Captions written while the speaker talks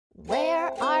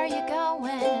Where are you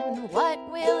going? What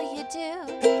will you do?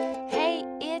 Hey,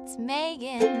 it's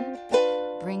Megan,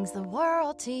 brings the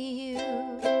world to you.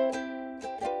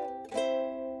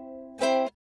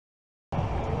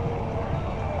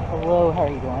 Hello, how are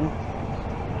you doing?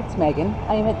 It's Megan.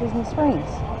 I am at Disney Springs.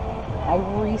 I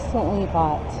recently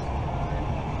bought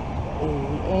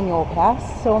an annual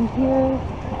pass, so I'm here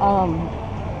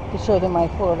to show them my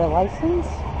Florida license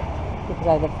because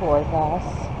I have a Florida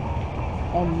pass.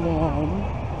 And then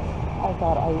I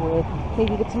thought I would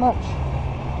maybe get some lunch.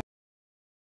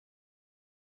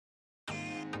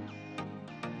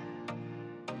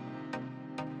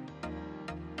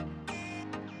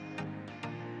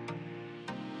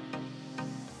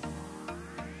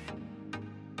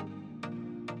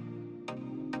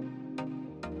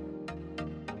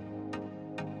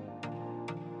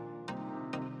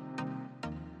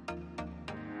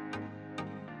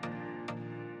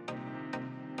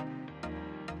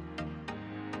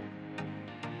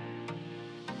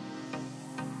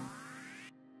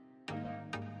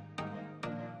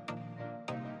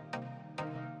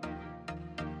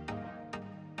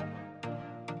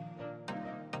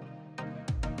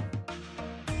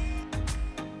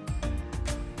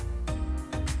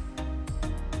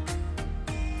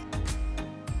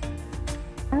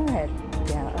 I'm at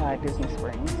Disney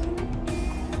Springs,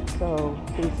 so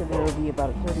they said there would be about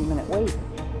a 30-minute wait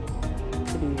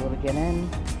to be able to get in.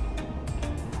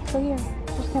 So yeah,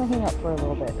 just kind of hang out for a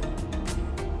little bit.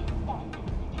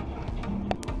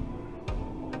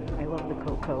 I love the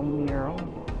Coco mural.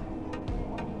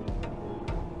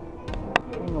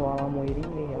 And while I'm waiting,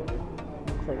 they have,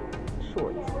 looks like,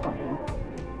 shorts playing.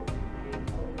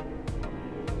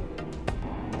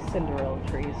 Cinderella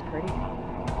tree is pretty.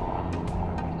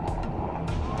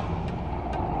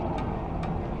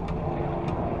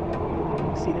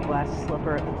 See the glass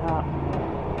slipper at the top.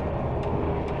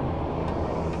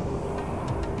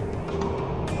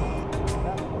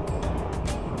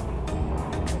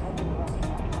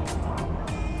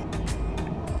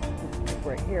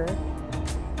 Right here.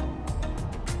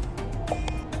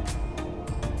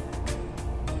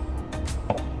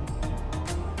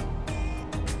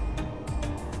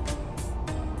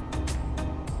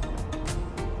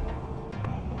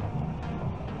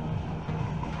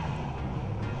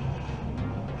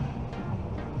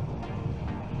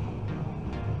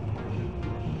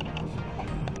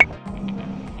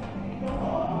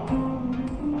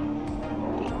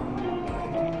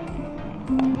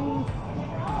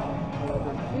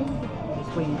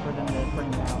 Just waiting for them to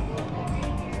bring it out.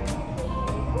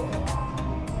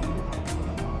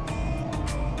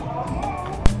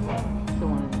 So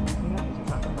one of the things we have is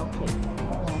chocolate cake.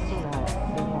 Also that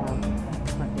they have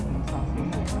different dipping sauces.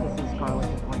 This is garlic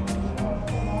and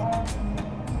ranch.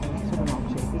 So the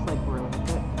milkshake is like really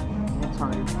thick and it's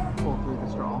hard to pull through the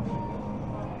straw.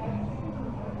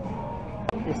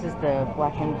 This is the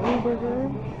black and blue burger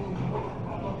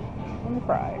and the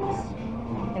fries.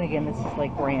 And again, this is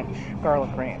like ranch,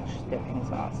 garlic ranch dipping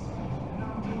sauce.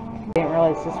 I didn't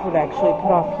realize this would actually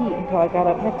put off heat until I got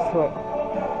up next to it.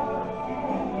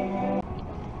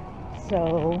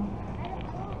 So,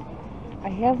 I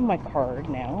have my card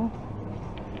now,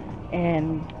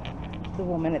 and the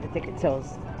woman at the ticket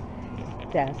sales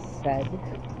desk said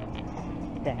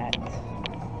that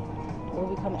it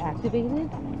will become activated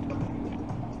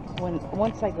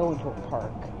once I go into a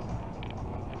park.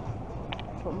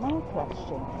 So my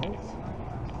question is,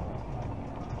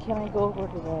 can I go over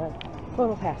to the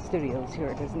Photo Pass Studios here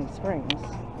at Disney Springs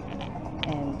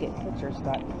and get pictures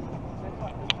done?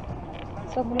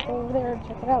 So I'm going to go over there and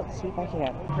check it out, see if I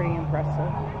can. Pretty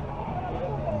impressive.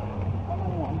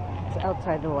 It's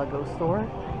outside the Lego store.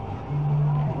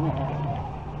 Yeah.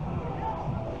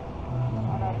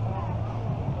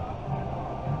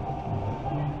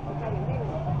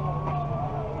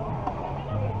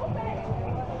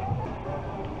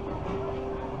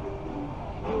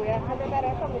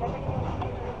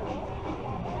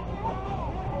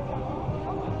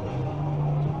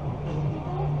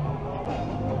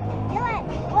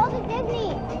 Walt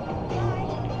Disney.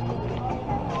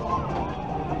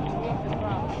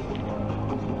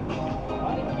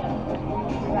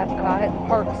 Epcot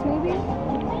Parks, maybe?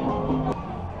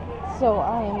 So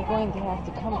I am going to have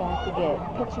to come back to get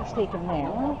pictures taken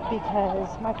there because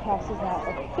my pass is not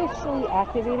officially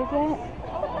activated yet.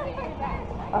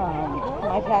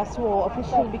 My pass will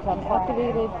officially become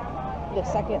activated the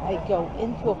second I go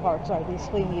into a park, so I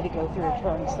basically need to go through a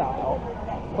turnstile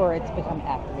for it to become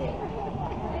activated.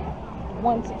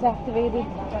 Once it's activated,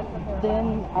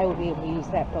 then I will be able to use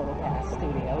that Photo Pass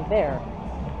studio there.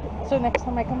 So next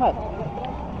time I come up,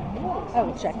 I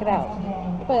will check it out.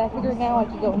 but I figured now I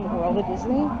could go in the world of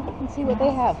Disney and see what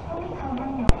they have.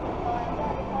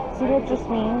 So that just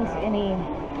means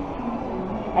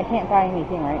I can't buy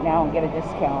anything right now and get a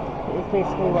discount. It's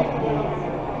basically what it means.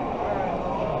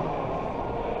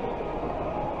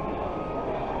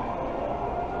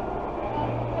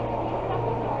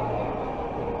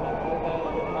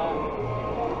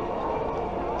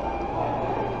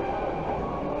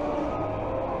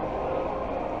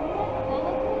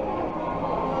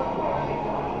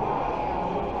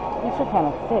 These are kind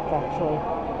of thick, actually.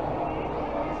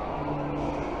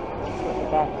 That's what the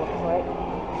back looks like.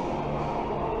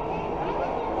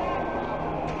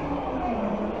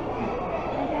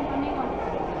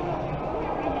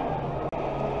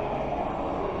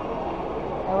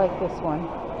 I like this one. I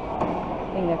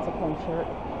think that's a fun shirt.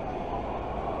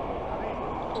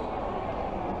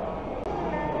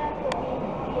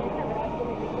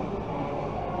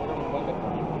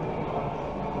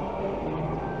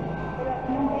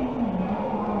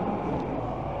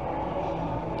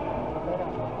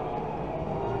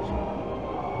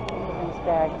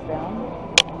 Bags down.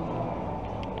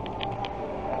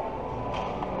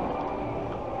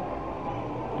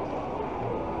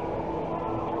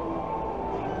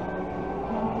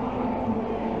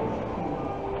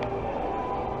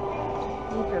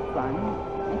 These are fun.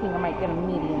 I think I might get a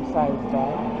medium-sized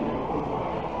bag.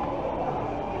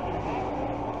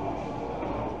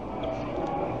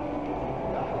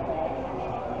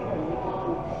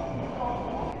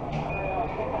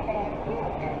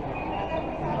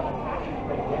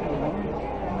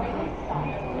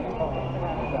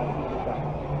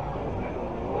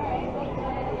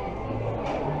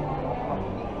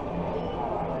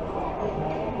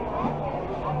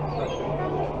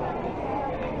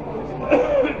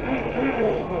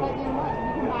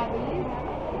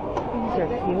 These are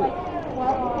cute.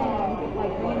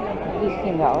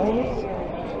 $18.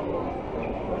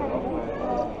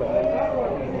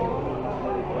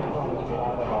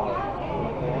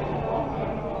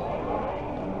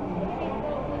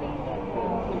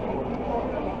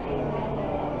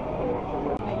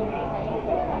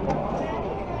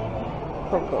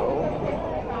 Cocoa.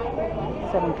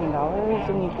 $17,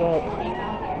 and you get,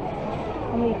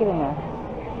 how many you get in there?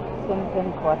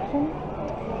 Thin collection.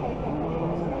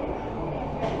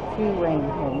 2 rain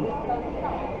pins.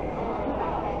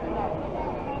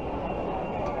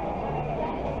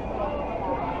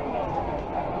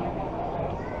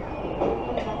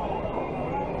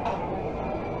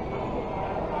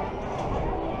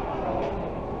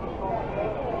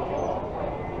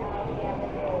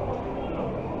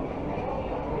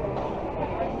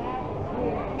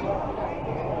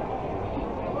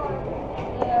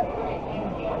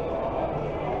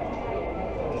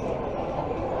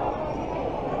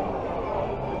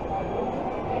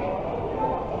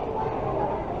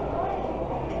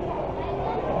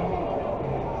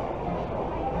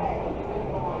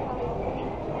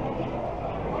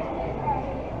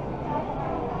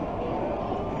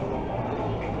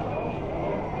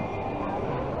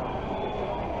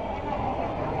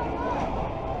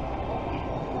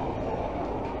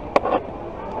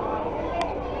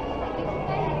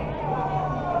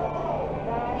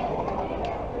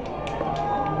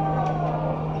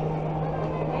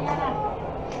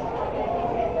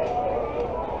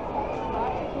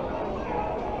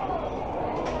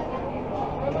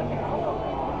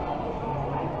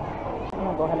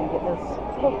 Go ahead and get this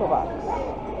cocoa box.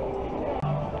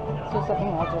 So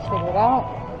something I just figured out.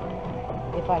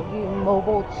 If I do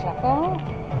mobile checkout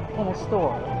in a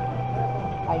store,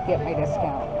 I get my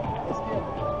discount.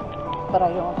 But I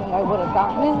don't think I would have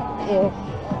gotten it if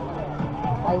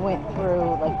I went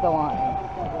through like the line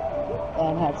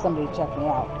and had somebody check me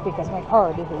out, because my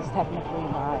card is technically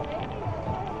not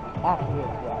activated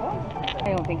yet.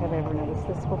 I don't think I've ever noticed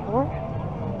this before.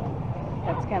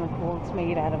 That's kind of cool. It's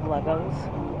made out of Legos.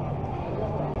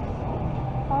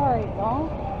 Alright, y'all.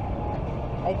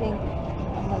 I think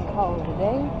I'm going to call it a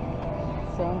day.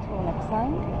 So until next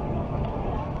time,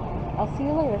 I'll see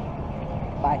you later.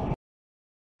 Bye.